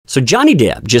So Johnny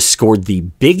Depp just scored the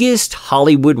biggest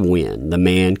Hollywood win the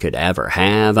man could ever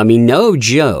have. I mean, no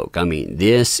joke. I mean,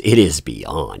 it is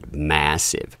beyond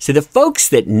massive. So the folks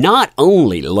that not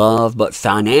only love but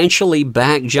financially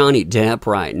back Johnny Depp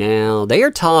right now, they are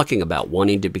talking about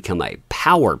wanting to become a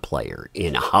power player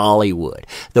in Hollywood.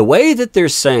 The way that they're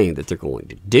saying that they're going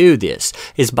to do this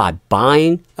is by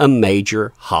buying a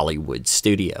major Hollywood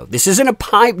studio. This isn't a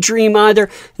pipe dream either.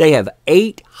 They have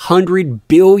 $800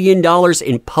 billion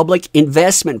in public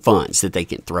investment funds that they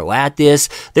can throw at this.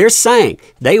 They're saying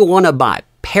they want to buy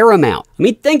Paramount. I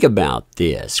mean, think about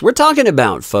this. We're talking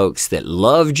about folks that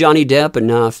love Johnny Depp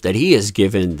enough that he is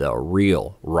given the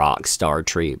real rock star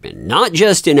treatment. Not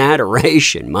just in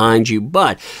adoration, mind you,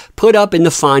 but put up in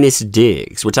the finest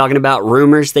digs. We're talking about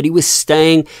rumors that he was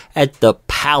staying at the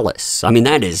Palace. I mean,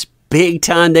 that is big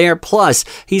time there. Plus,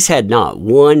 he's had not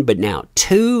one, but now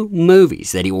 2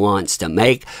 movies that he wants to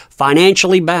make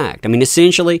financially backed. I mean,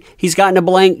 essentially, he's gotten a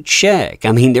blank check.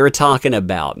 I mean, they're talking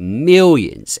about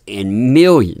millions and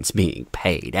millions being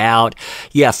paid out.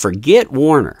 Yeah, forget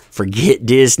Warner, forget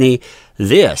Disney.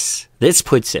 This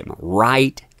puts him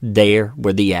right there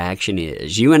where the action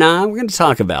is. You and I, we're going to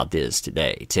talk about this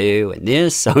today too. And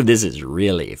this is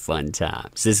really fun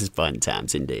times. This is fun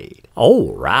times indeed.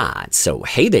 All right. So,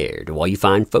 hey there to all you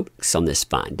fine folks on this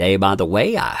fine day. By the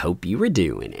way, I hope you are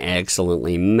doing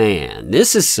excellently. Man,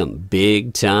 this is some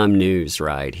big time news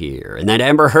right here. And that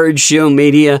Amber Heard show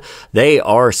media, they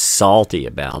are salty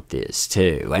about this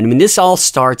too. I mean, this all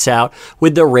starts out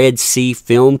with the Red Sea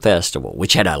Film Festival,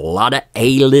 which had a lot of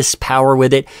A-list power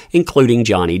with it, including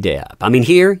Johnny Depp. I mean,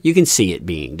 here you can see it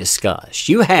being discussed.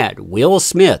 You had Will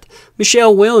Smith,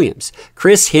 Michelle Williams,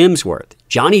 Chris Hemsworth,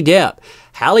 Johnny Depp,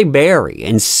 Halle Berry,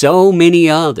 and so many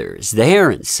others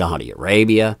there in Saudi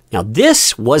Arabia. Now,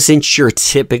 this wasn't your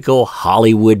typical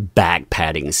Hollywood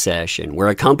backpatting session where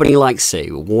a company like, say,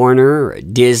 Warner or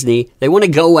Disney, they want to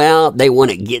go out, they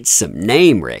want to get some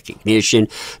name recognition.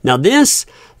 Now, this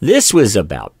was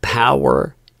about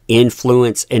power,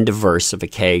 influence, and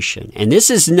diversification. And this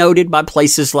is noted by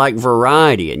places like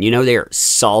Variety. And you know, they're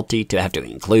salty to have to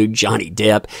include Johnny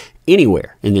Depp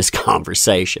anywhere in this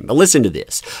conversation. But listen to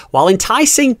this. While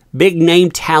enticing big-name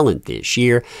talent this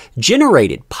year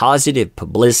generated positive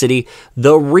publicity,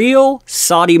 the real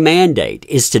Saudi mandate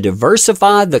is to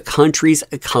diversify the country's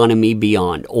economy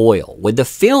beyond oil, with the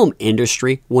film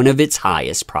industry one of its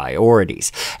highest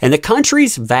priorities. And the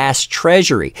country's vast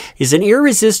treasury is an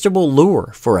irresistible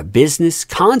lure for a business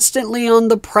constantly on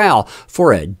the prowl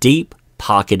for a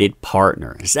deep-pocketed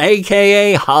partners,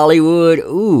 aka Hollywood.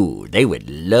 Ooh, they would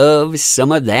love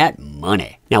some of that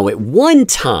money. Now, at one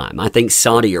time, I think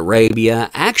Saudi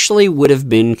Arabia actually would have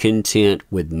been content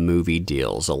with movie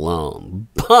deals alone.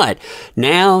 But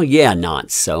now, yeah,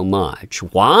 not so much.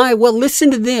 Why? Well,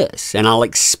 listen to this, and I'll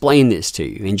explain this to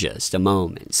you in just a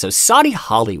moment. So, Saudi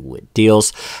Hollywood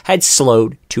deals had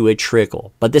slowed to a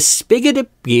trickle, but the spigot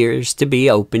appears to be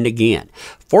opened again.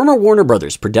 Former Warner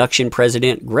Brothers production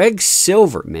president Greg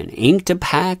Silverman inked a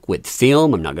pact with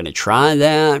film, I'm not going to try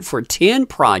that, for 10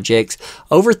 projects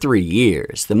over 3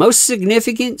 years. The most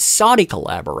significant Saudi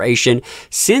collaboration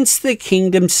since the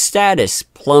kingdom's status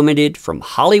plummeted from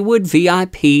Hollywood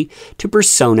VIP to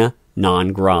persona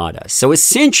non grata. So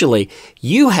essentially,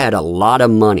 you had a lot of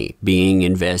money being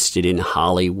invested in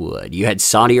Hollywood. You had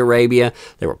Saudi Arabia,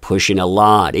 they were pushing a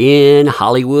lot in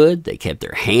Hollywood. They kept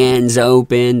their hands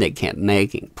open. They kept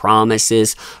making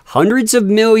promises. Hundreds of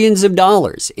millions of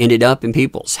dollars ended up in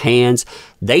people's hands.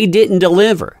 They didn't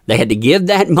deliver. They had to give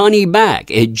that money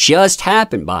back. It just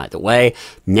happened, by the way.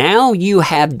 Now you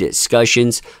have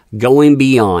discussions going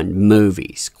beyond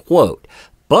movies. Quote,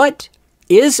 but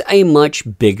is a much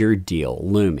bigger deal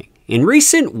looming. In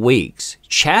recent weeks,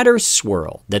 chatter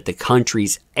swirled that the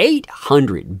country's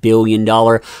 $800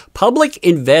 billion public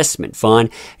investment fund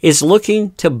is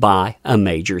looking to buy a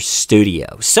major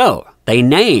studio. So they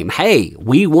name, hey,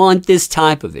 we want this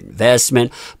type of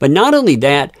investment. But not only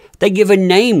that, they give a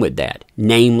name with that,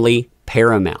 namely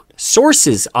Paramount.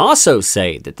 Sources also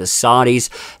say that the Saudis,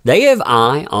 they have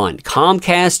eye on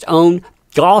Comcast-owned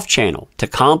Golf Channel to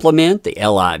complement the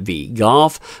LIV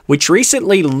Golf, which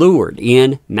recently lured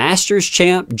in Masters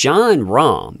champ Jon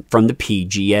Rahm from the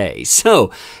PGA. So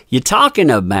you're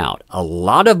talking about a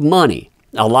lot of money,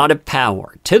 a lot of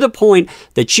power, to the point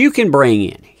that you can bring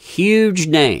in huge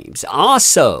names.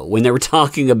 Also, when they were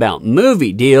talking about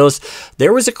movie deals,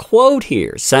 there was a quote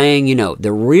here saying, you know,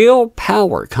 the real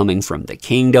power coming from the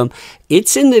kingdom,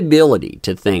 it's in the ability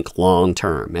to think long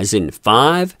term, as in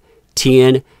 5,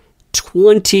 10,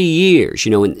 20 years.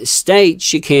 You know, in the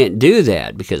States, you can't do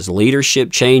that because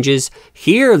leadership changes.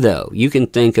 Here, though, you can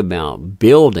think about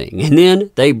building. And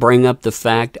then they bring up the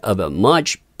fact of a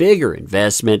much bigger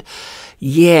investment.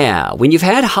 Yeah, when you've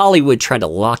had Hollywood try to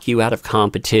lock you out of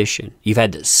competition, you've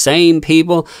had the same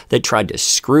people that tried to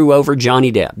screw over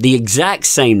Johnny Depp. The exact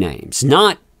same names,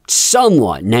 not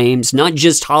somewhat names, not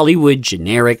just Hollywood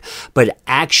generic, but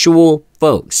actual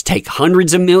folks take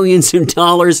hundreds of millions of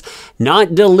dollars,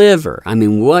 not deliver. I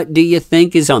mean, what do you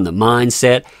think is on the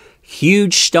mindset?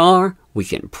 Huge star, we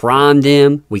can prime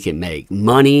them, we can make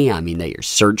money. I mean, they are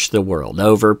searched the world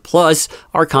over. Plus,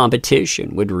 our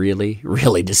competition would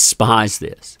really despise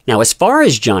this. Now, as far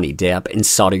as Johnny Depp and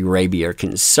Saudi Arabia are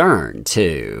concerned,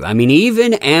 too, I mean,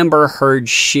 even Amber Heard's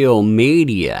shill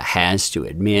media has to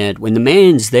admit, when the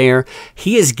man's there,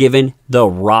 he is given the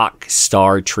rock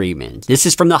star treatment. This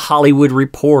is from the Hollywood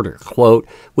Reporter. Quote,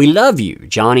 "We love you,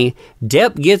 Johnny.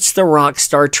 Depp gets the rock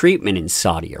star treatment in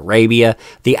Saudi Arabia.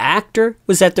 The actor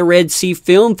was at the Red Sea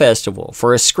Film Festival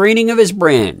for a screening of his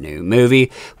brand new movie,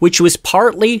 which was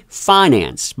partly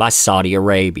financed by Saudi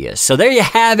Arabia." So there you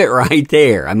have it right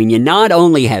there. I mean, you not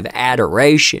only have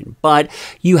adoration, but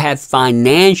you have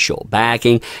financial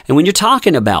backing. And when you're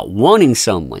talking about wanting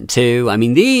someone too, I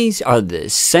mean, these are the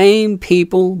same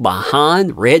people behind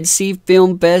the Red Sea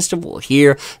Film Festival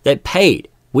here that paid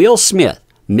Will Smith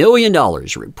 $1 million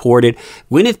reported.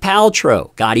 Gwyneth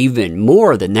Paltrow got even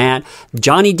more than that.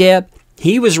 Johnny Depp,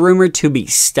 he was rumored to be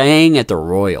staying at the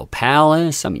Royal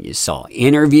Palace. I mean, you saw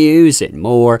interviews and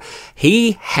more.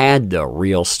 He had the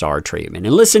real star treatment.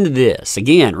 And listen to this.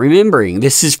 Again, remembering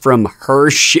this is from her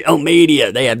shill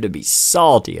media. They have to be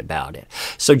salty about it.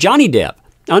 So Johnny Depp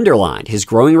underlined his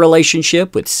growing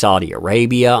relationship with Saudi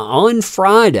Arabia on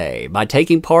Friday by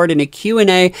taking part in a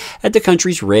Q&A at the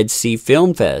country's Red Sea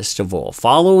Film Festival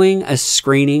following a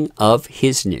screening of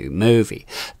his new movie.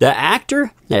 The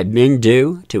actor had been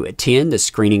due to attend the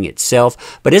screening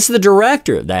itself, but as the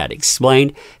director of that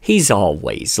explained, he's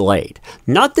always late.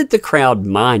 Not that the crowd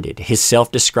minded his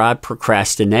self-described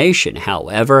procrastination,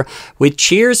 however, with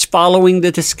cheers following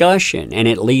the discussion and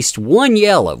at least one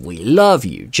yell of "We love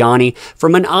you, Johnny,"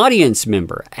 from an audience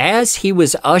member as he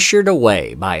was ushered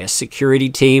away by a security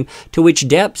team, to which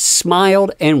Depp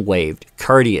smiled and waved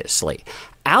courteously.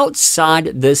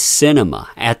 Outside the cinema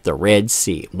at the Red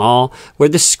Sea Mall, where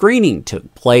the screening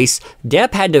took place,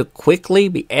 Depp had to quickly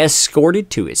be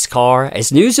escorted to his car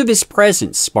as news of his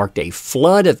presence sparked a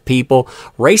flood of people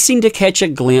racing to catch a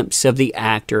glimpse of the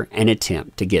actor and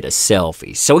attempt to get a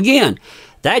selfie. So again,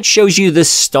 that shows you the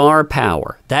star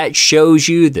power. That shows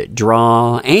you the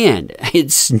draw, and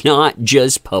it's not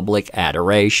just public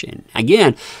adoration.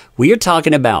 Again, we are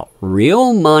talking about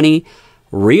real money,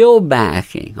 real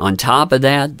backing. On top of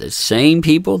that, the same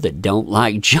people that don't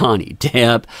like Johnny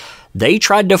Depp, they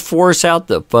tried to force out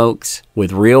the folks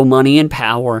with real money and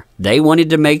power. They wanted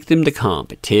to make them the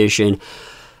competition.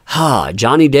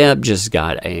 Johnny Depp just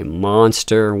got a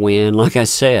monster win. Like I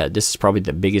said, this is probably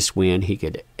the biggest win he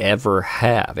could ever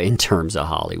have in terms of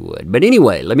Hollywood. But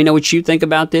anyway, let me know what you think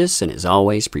about this. And as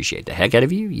always, appreciate the heck out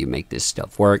of you. You make this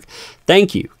stuff work.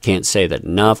 Thank you. Can't say that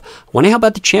enough. Want to help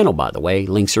out the channel, by the way.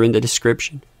 Links are in the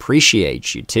description.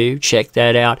 Appreciate you too. Check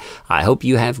that out. I hope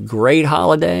you have great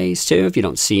holidays too. If you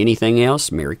don't see anything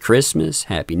else, Merry Christmas.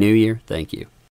 Happy New Year. Thank you.